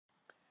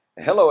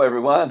Hello,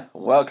 everyone.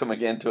 Welcome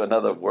again to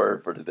another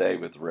Word for Today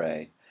with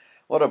Ray.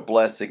 What a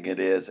blessing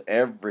it is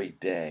every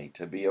day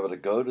to be able to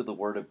go to the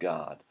Word of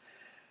God,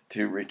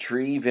 to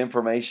retrieve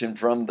information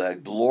from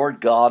the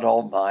Lord God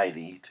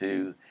Almighty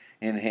to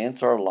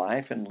enhance our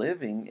life and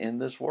living in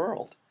this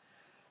world.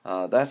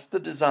 That's the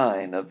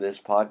design of this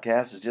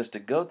podcast, is just to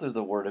go through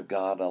the Word of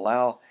God,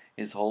 allow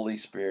His Holy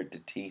Spirit to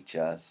teach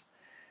us.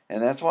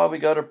 And that's why we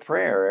go to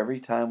prayer every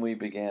time we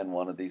begin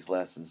one of these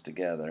lessons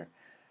together.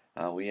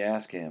 We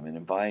ask Him and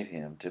invite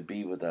Him to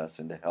be with us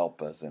and to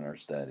help us in our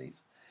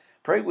studies.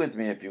 Pray with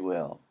me if you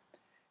will.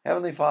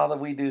 Heavenly Father,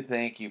 we do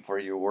thank you for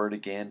your word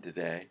again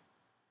today.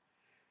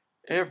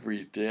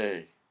 Every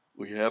day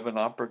we have an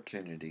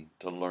opportunity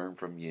to learn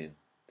from you.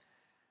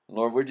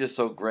 Lord, we're just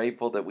so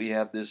grateful that we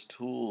have this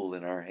tool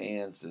in our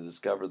hands to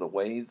discover the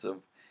ways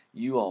of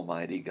you,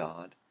 Almighty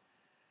God,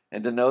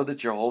 and to know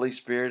that your Holy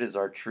Spirit is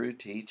our true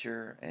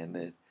teacher and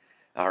that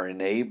our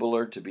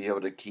enabler to be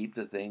able to keep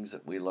the things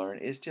that we learn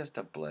is just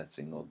a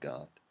blessing, oh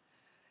God.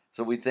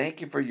 So we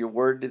thank you for your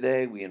word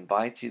today. We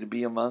invite you to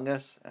be among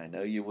us. I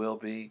know you will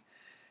be.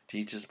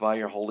 Teach us by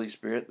your Holy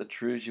Spirit the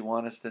truths you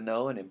want us to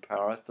know and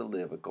empower us to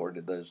live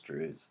according to those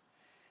truths.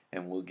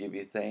 And we'll give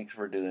you thanks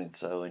for doing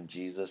so in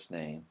Jesus'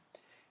 name.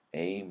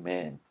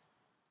 Amen.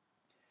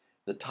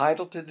 The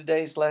title to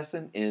today's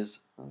lesson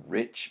is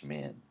Rich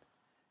Men.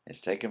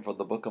 It's taken from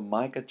the book of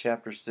Micah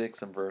chapter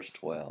 6 and verse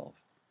 12.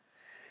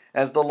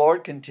 As the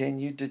Lord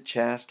continued to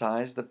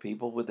chastise the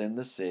people within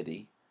the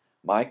city,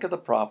 Micah the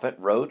prophet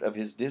wrote of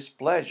his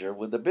displeasure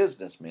with the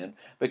businessmen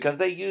because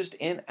they used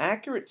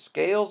inaccurate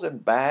scales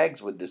and bags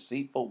with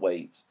deceitful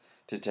weights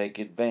to take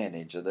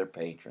advantage of their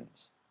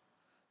patrons.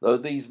 Though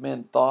these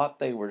men thought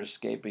they were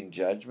escaping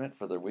judgment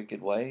for their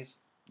wicked ways,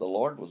 the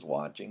Lord was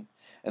watching,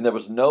 and there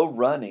was no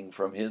running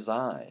from his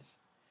eyes.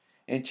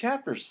 In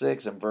chapter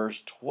 6 and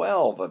verse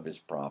 12 of his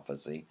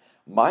prophecy,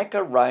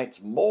 Micah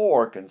writes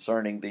more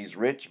concerning these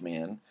rich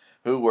men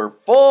who were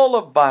full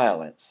of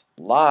violence,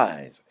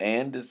 lies,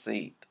 and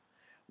deceit,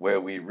 where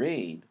we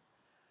read,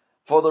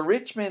 "For the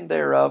rich men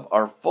thereof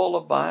are full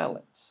of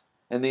violence,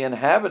 and the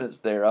inhabitants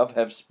thereof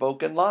have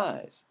spoken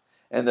lies,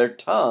 and their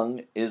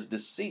tongue is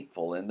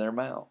deceitful in their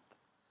mouth."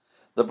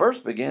 The verse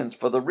begins,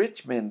 "For the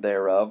rich men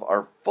thereof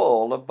are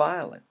full of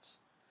violence."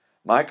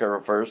 Micah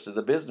refers to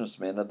the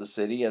businessmen of the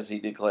city as he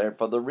declared,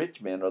 "For the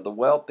rich men are the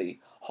wealthy,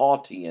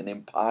 haughty, and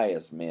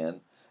impious men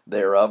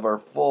thereof are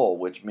full,"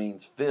 which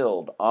means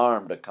filled,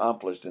 armed,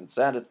 accomplished, and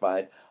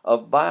satisfied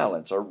of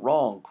violence or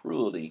wrong,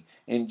 cruelty,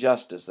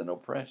 injustice, and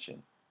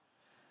oppression.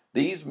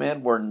 These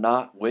men were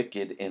not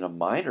wicked in a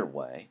minor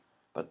way,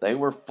 but they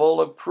were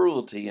full of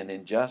cruelty and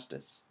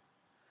injustice.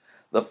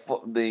 The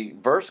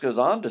verse goes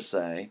on to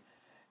say,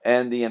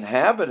 "And the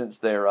inhabitants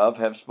thereof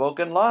have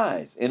spoken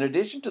lies." In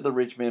addition to the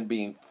rich men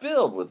being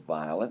filled with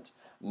violence,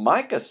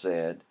 Micah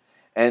said,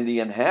 "And the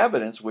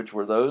inhabitants, which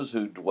were those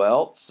who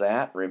dwelt,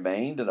 sat,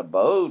 remained, and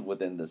abode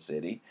within the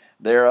city,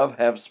 thereof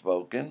have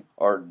spoken,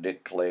 or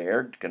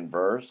declared,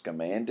 conversed,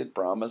 commanded,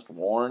 promised,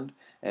 warned,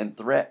 and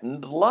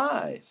threatened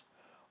lies,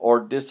 or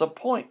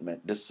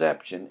disappointment,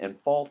 deception, and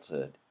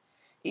falsehood.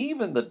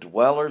 Even the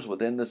dwellers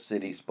within the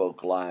city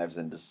spoke lies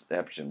and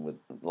deception with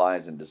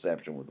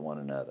one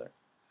another."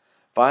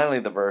 Finally,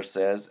 the verse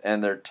says,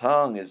 "And their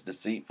tongue is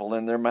deceitful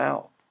in their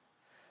mouth."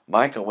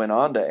 Micah went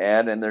on to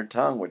add, "And their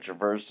tongue," which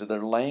refers to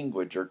their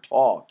language or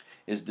talk,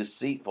 "is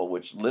deceitful,"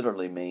 which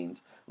literally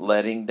means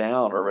letting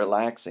down or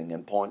relaxing,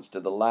 and points to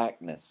the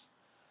laxness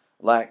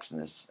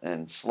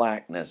and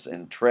slackness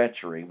and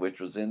treachery which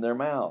was in their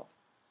mouth,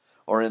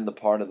 or in the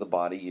part of the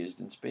body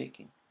used in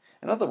speaking.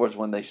 In other words,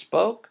 when they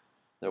spoke,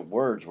 their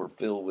words were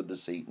filled with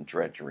deceit and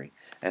treachery,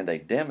 and they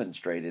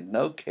demonstrated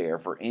no care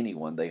for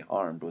anyone they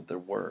harmed with their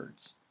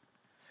words.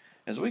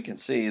 As we can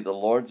see, the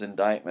Lord's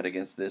indictment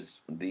against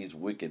these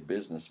wicked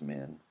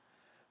businessmen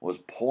was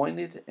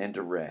pointed and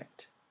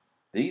direct.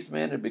 These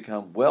men had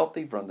become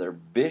wealthy from their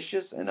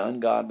vicious and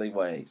ungodly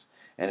ways,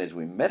 and as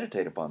we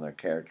meditate upon their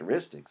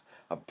characteristics,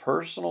 a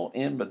personal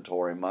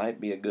inventory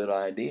might be a good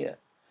idea.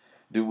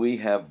 Do we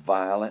have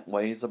violent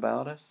ways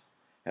about us?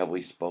 Have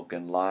we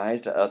spoken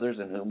lies to others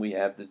in whom we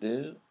have to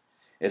do?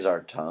 Is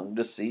our tongue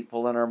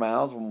deceitful in our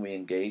mouths when we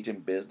engage in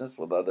business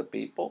with other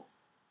people?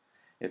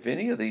 If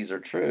any of these are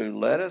true,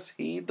 let us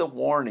heed the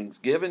warnings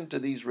given to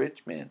these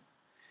rich men,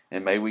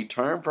 and may we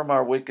turn from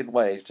our wicked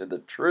ways to the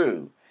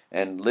true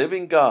and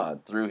living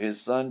God through his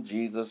Son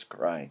Jesus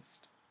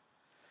Christ.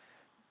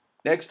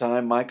 Next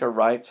time, Micah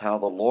writes how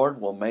the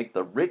Lord will make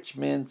the rich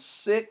men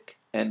sick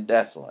and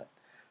desolate.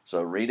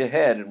 So read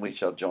ahead, and we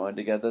shall join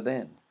together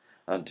then.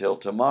 Until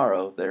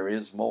tomorrow, there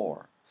is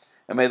more.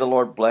 And may the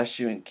Lord bless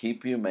you and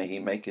keep you. May he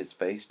make his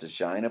face to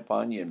shine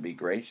upon you and be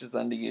gracious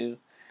unto you.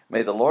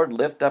 May the Lord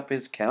lift up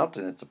his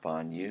countenance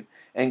upon you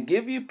and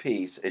give you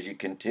peace as you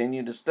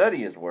continue to study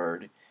his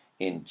word.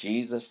 In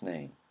Jesus'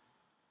 name.